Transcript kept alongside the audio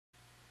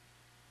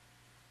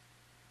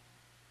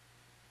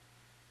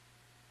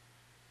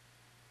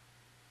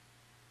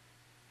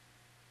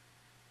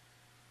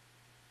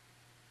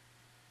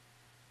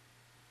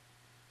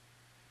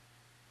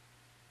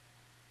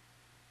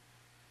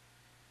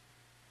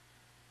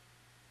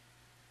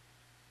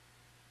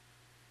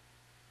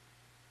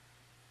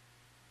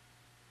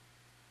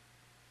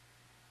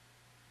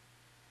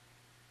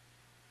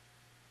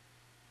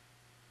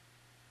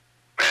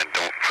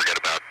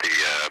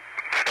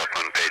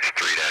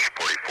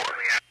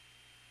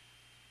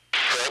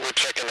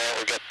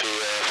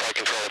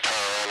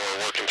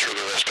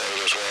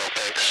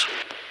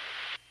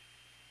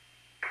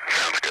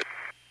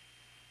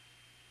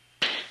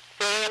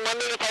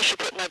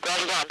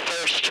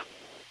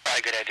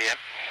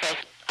Okay,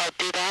 I'll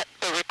do that.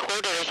 The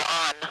recorder is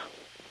on.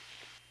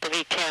 The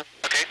V10.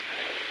 Okay.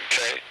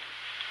 Okay.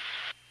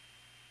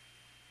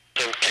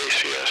 And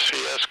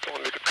KCS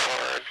going to the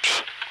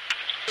cards.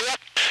 Yep.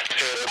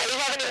 Do you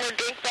have any more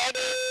drink bags?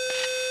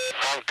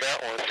 I've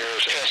got one here.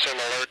 It's SM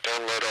alert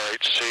download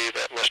RHC.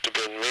 That must have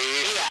been me.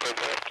 Yeah. Go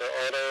back to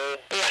auto.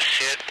 Yeah.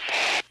 That's it.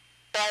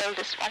 Dial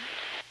this one.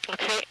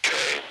 Okay.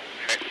 Okay.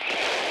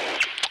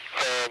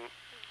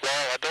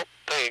 Well, I don't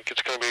think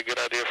it's going to be a good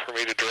idea for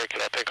me to drink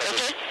it. I think I'll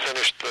just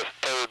finish the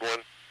third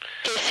one.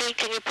 JC,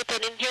 can you put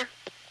that in here?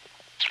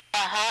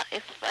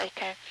 If I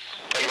can.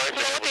 I might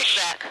be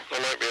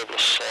able to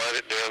slide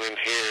it down in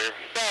here.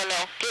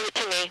 No, give it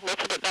to me. We'll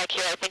put it back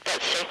here. I think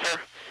that's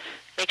safer.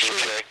 Make sure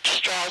the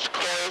straw's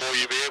closed. Will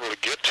you be able to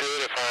get to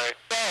it if I...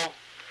 No.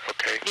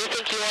 Okay. Do you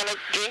think you want to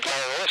drink it?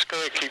 Well, let's go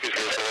ahead and keep it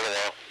here for a little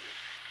while.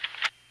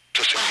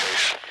 Just in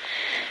case.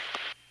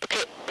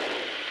 Okay.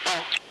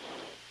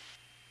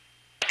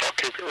 I'll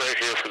keep it right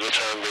here for the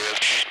time being.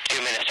 2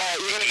 minutes. All right,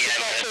 you're going to keep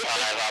that, Casey?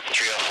 I'll have op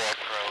 304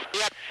 Pro.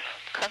 Yep.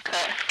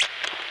 Concur.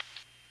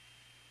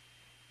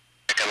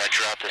 I might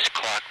drop this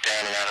clock down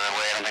and out of the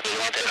way. I don't think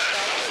we need that.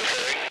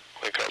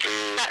 I think I'll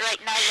do... Not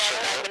right now, though.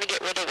 I'm going to get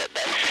rid of it,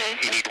 but okay.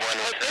 You need one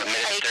with a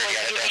minute 30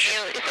 out of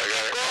attention. I got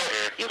it right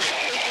here. You can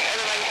take it,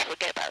 otherwise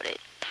forget about it.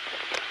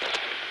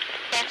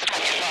 That's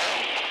much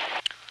tomorrow.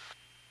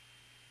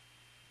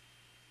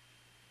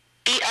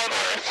 ER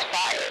is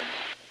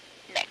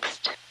 5.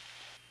 Next.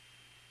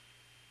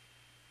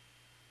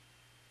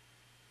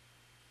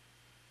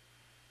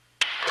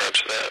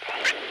 Roger that.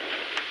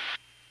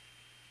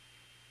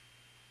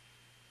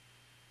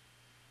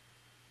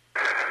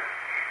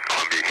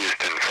 Columbia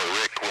Houston for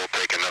Rick. We'll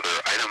take another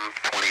item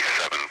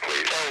 27,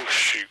 please. Oh,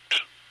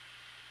 shoot.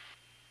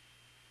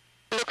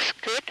 Looks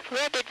good.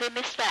 Where did we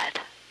miss that?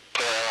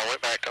 Well, I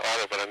went back to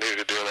auto, but I needed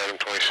to do an item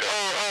 27.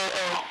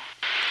 Oh.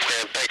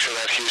 And thanks for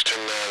that, Houston.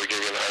 We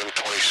give you an item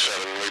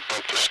 27. We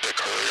bumped the stick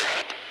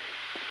earlier.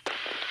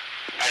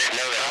 I didn't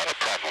know that. Not a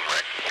problem,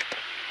 Rick.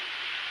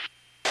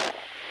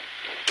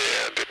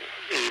 Yeah, I didn't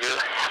either.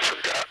 I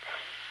forgot.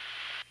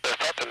 I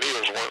thought the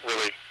needles weren't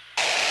really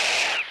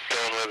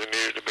going where they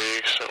needed to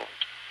be, so...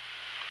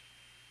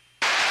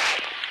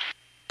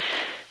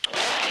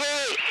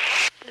 Okay.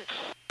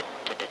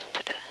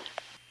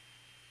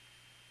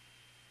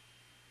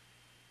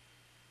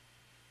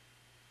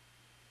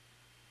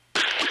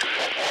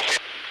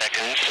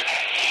 Seconds.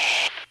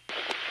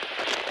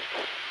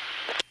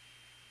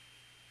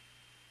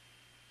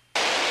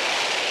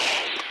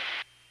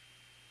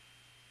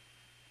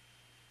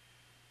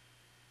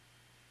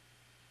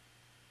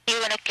 You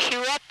want to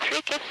queue up,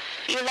 Rick, if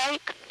you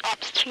like?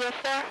 Ops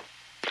 304?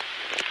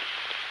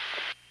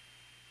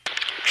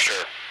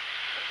 Sure.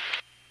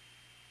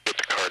 Get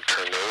the card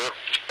turned over.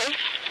 Okay.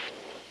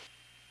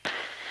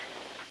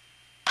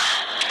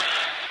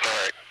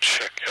 Alright,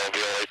 check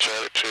LVLH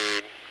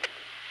attitude.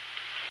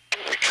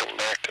 We come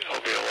back to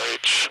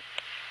LVLH.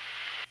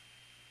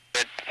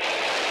 Good.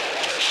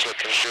 That's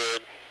looking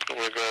good.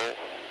 We'll go.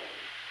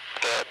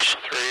 That's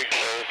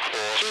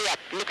 304. Yep,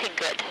 looking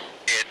good.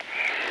 Good.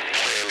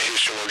 And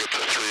Houston will get to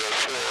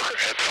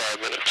 304 at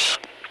 5 minutes.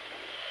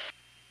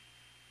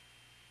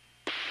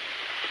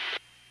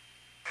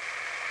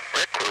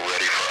 Rick, we're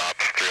ready for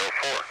Ops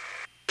 304.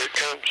 Here it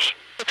comes.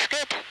 Looks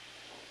good.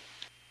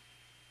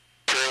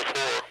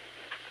 304.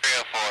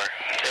 304.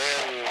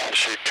 And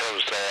she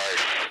comes to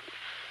life.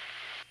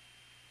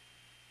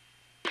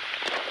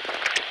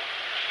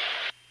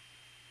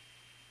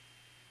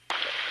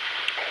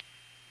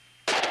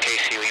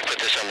 Casey, will you put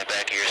this on the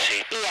back of your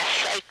seat?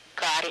 Yes, I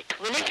got it.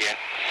 Will Thank it? you.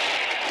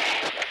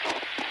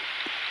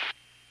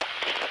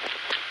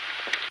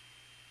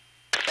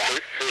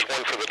 Here's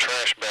one for the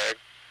trash bag.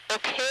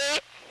 Okay,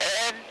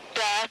 and,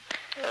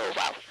 oh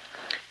wow.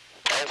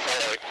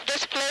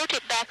 Just float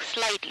it back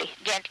slightly,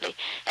 gently,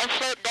 and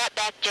float that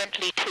back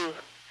gently too.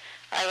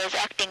 I was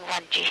acting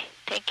 1G.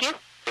 Thank you.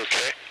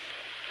 Okay.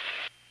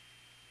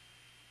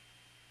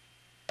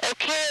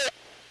 Okay,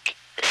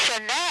 so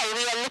now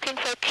we are looking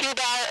for Q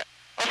bar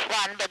of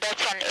 1, but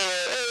that's on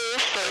AAA,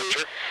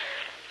 so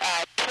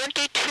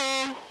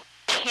 22,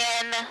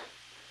 10,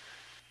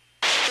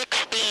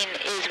 16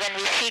 is when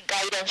we see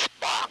guidance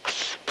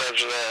box.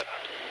 Roger that.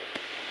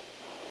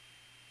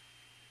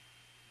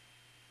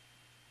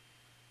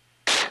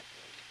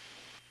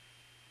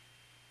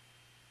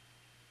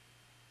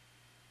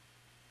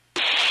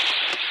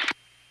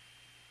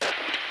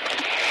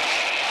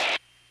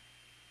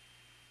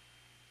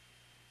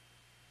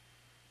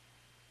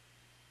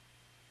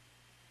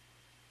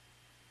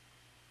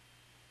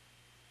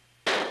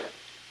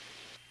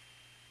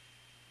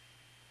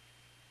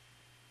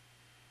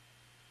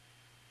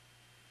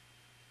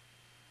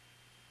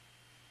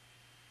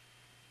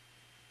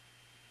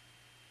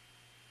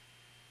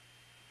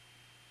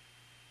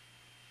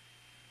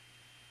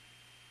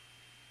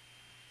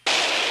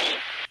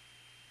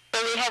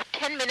 We have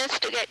 10 minutes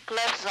to get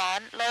gloves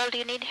on. Laurel, do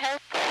you need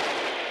help? I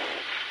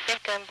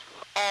think I'm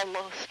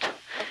almost.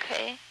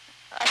 Okay.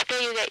 After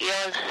you get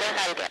yours, then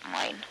I'll get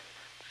mine.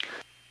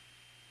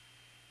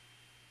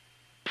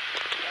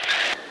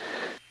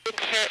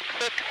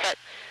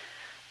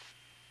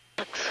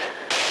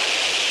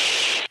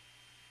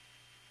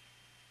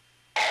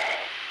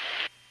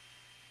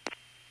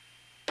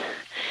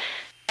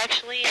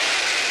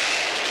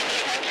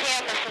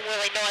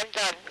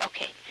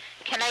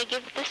 Can I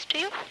give this to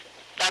you?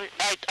 I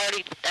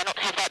don't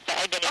have that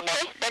bag anymore.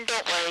 Okay, then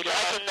don't worry,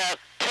 Laura.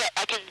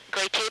 I can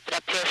gray tape it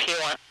up here if you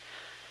want.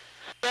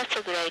 That's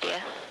a good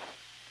idea.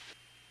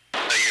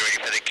 Are you ready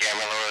for the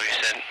camera, Laura, you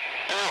said?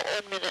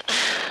 1 minute.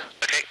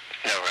 Okay,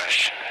 no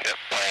rush. Got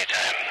plenty of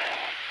time.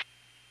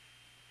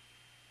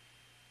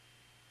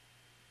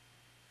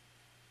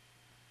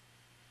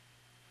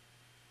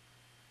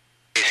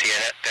 You see,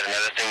 got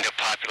another thing to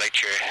populate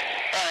your...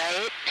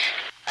 Alright,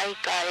 I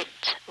got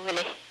it,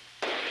 Willie.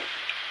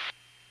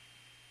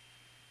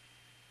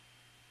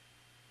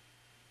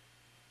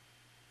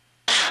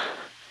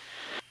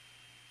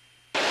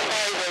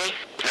 Sorry, Willie.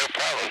 No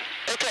problem.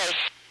 Okay,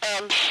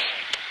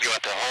 You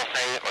want the whole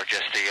thing or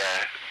just the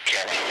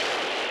camera?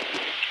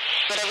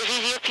 Whatever's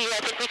easier for you. I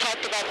think we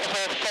talked about the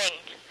whole thing.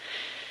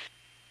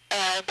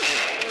 Let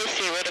me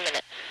see, wait a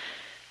minute.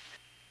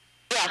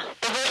 Yeah,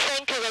 the whole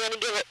thing, because I'm going to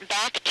give it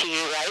back to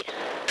you, right?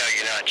 No,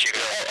 you're not. You're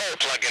going to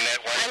plug in that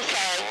one. I'm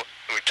sorry.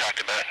 We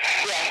talked about.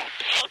 Yeah.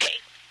 Okay.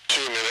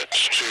 2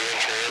 minutes to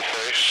enter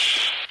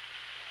interface.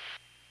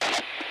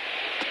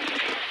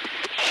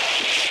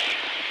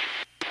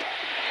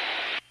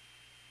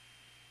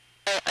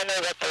 I know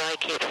about the light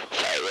cable.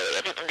 Sorry, Willie,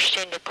 I didn't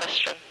understand your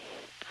question.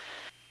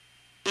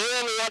 You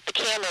only want the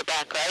camera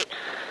back, right?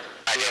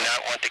 I do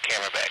not want the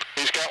camera back.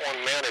 He's got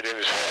one mounted in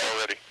his head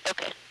already.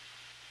 Okay.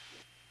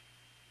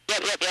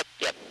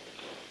 Yep.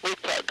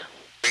 Replug.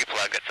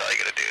 Replug, that's all you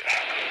got to do.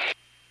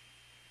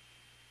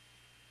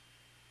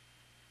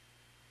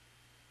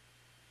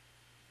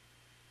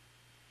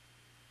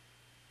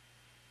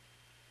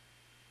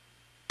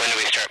 When do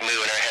we start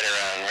moving our head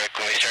around, Rick?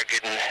 When we start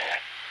getting a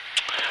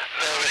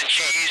little bit of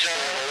cheese on?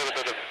 A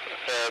little bit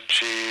of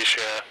cheese,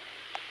 yeah.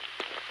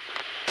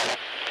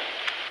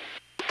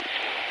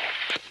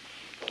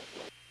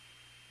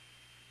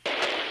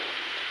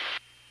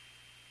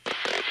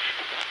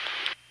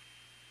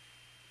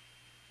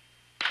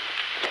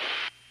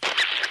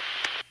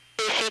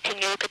 Lucy,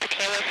 can you look at the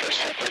camera for a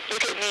second?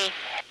 Look at me.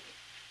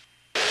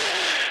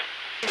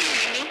 You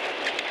see me?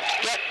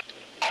 Yep.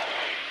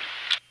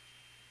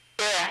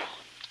 Where?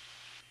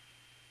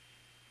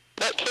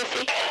 What,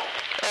 Kissy?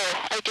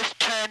 Oh, I just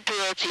turned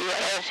towards you.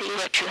 I don't see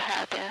what you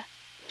have there.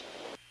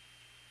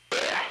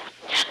 There.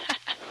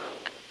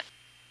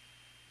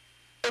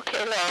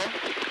 Okay, Laura.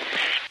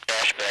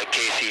 Dashback,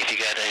 Casey, if you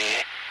got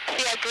any.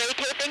 Yeah, gray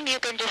taping, you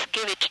can just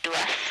give it to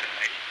us.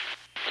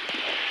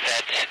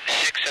 That's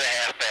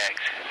 6.5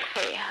 bags.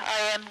 Okay,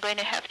 I am going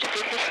to have to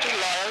give this to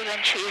Laura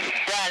when she's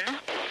done.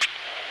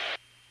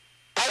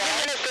 I'm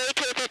going to gray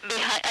tape it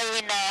behind,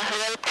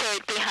 velcro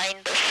it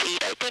behind the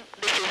seat. I think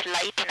this is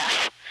light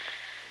enough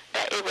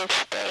that it will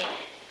stay.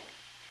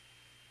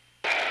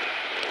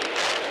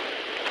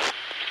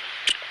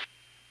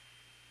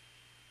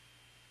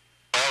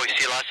 Well, we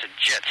see lots of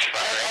jets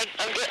firing.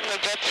 I'm getting the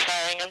jets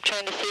firing. I'm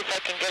trying to see if I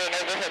can get an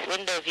overhead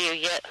window view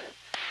yet.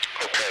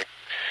 Okay.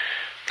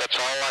 That's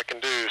all I can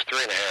do is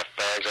 3.5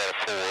 bags out of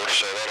 4,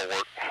 so that'll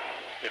work.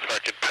 If I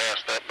could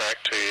pass that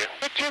back to you.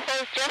 Could you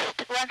hold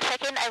just 1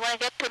 second? I want to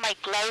get to my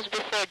gloves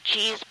before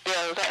G's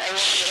build. I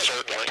won't be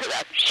able to get to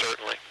that.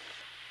 Certainly.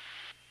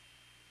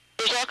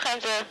 There's all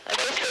kinds of...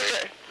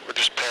 Okay. We're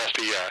just past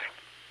EI.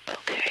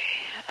 Okay,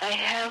 I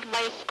have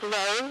my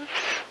gloves.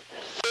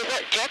 There's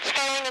that jets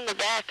firing in the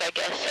back, I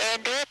guess.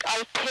 And Rick,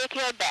 I'll take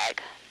your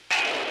bag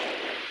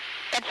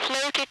and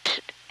float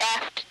it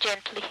aft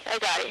gently. I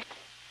got it.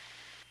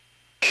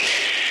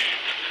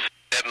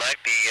 That might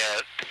be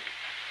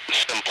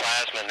some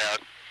plasma now.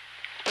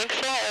 Think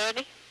so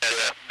already?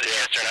 The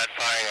jets are not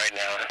firing right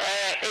now.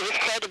 It was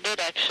quite a bit,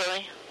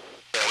 actually.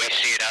 Yeah, we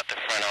see it out the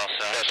front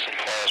also. That's some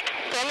plasma.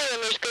 Tell me when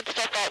there's good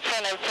stuff out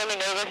front. I'm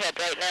filming overhead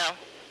right now.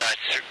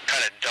 It's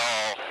kind of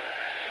dull.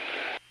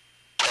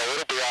 Oh,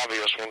 it'll be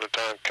obvious when the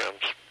time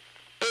comes.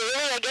 Well,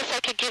 really, I guess I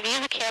could give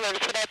you the camera to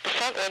put out the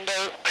front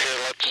window. Here,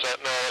 let's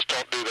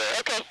don't do that.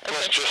 Okay.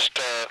 Let's just,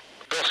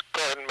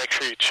 go ahead and make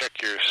sure you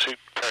check your suit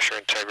pressure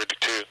integrity,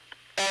 too.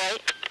 All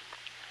right.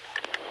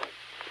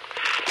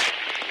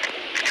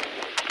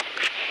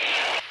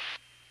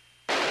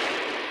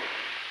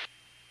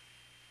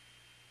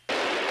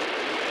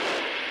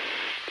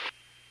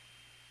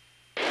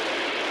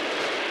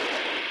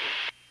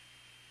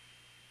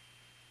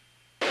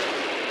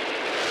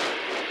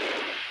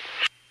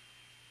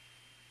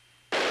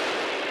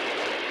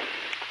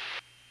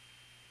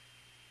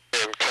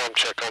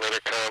 Check on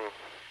intercom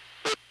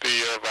with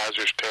the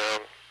visors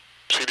down.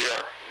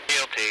 CDR.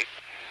 ELT.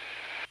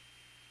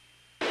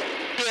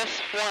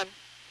 PS1.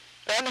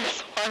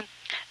 MS1.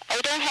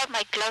 I don't have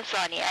my gloves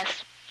on,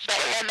 yes, but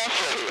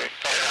MS2.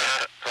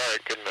 All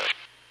right, good enough.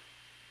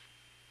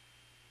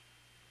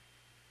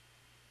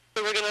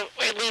 So we're going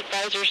to leave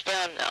visors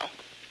down now.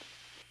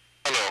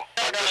 No,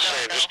 I'm just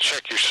saying, just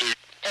check your suit.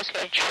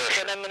 Okay,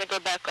 then I'm going to go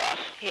back off.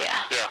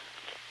 Yeah. Yeah.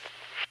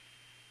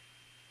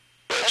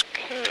 That's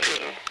good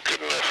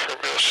enough for me.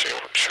 Let's see, I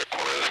want to check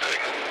one other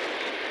thing.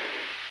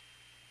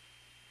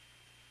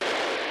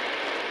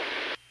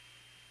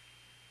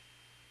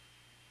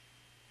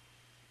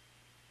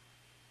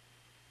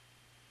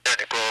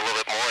 Starting to glow a little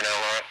bit more now,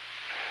 Laura.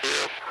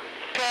 Yeah.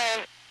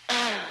 Okay.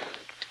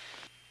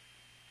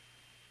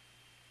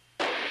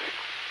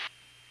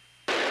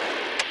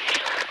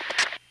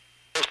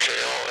 Okay,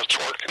 oh, that's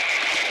working.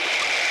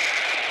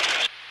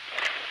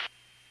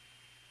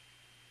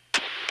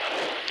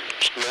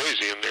 It's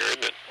noisy in there,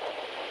 isn't it?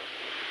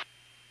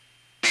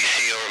 Do you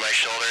see over my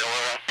shoulder,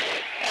 Laura?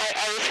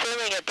 I was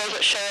feeling it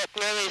doesn't show up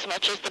nearly as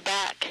much as the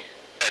back.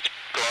 That's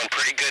going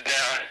pretty good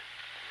now.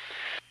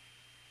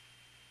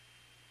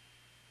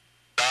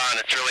 And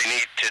it's really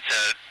neat. It's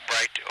a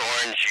bright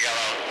orange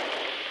yellow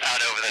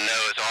out over the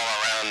nose, all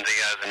around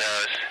the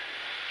nose.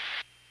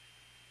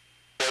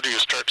 How do you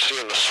start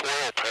seeing the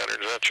swirl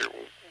patterns at your,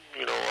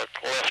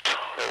 like left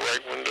or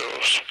right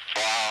windows?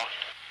 Wow.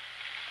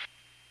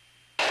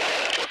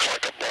 Looks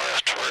like a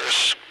blast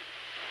furnace.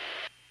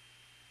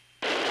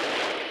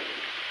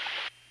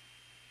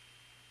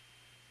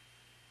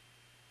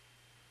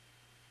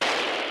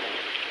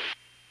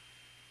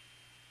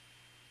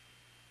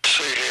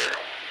 See here.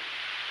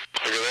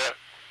 Look at that.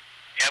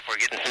 Yep, we're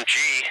getting some G.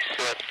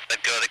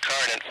 Let go of the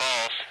car and it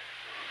falls.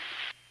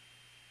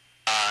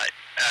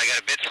 I got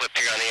a bit slip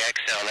here on the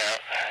XL now.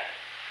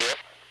 Yep.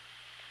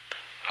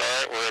 All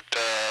right, we're at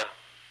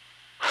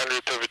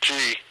 100th of a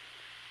G.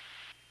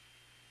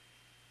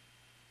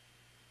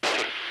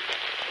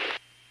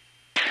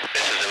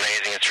 This is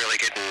amazing. It's really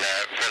getting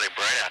fairly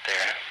bright out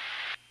there.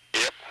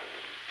 Yep.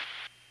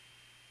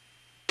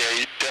 Yeah,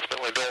 you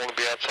definitely don't want to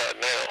be outside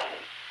now.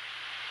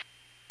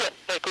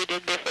 Like we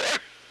did before.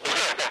 I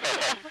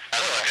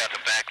got the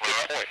back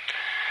lower point.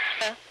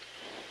 Yeah.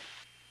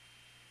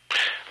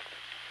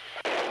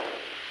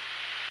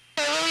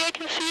 Oh, I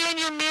can see you in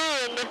your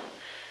mirror.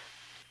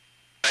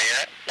 Not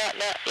yet?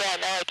 Yeah,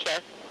 now I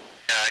can.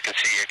 Yeah, I can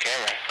see your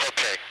camera.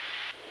 Okay.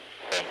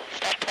 Okay,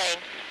 stop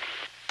playing.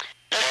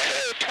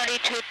 Okay,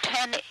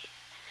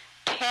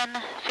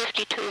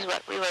 10:52 is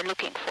what we were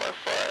looking for.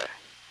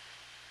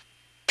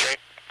 Okay.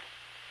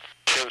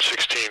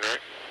 10:16,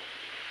 right?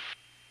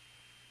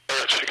 Oh,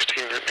 that's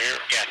 16 right here.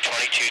 Yeah,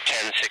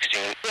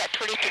 22:10:16. Yeah,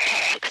 22:10.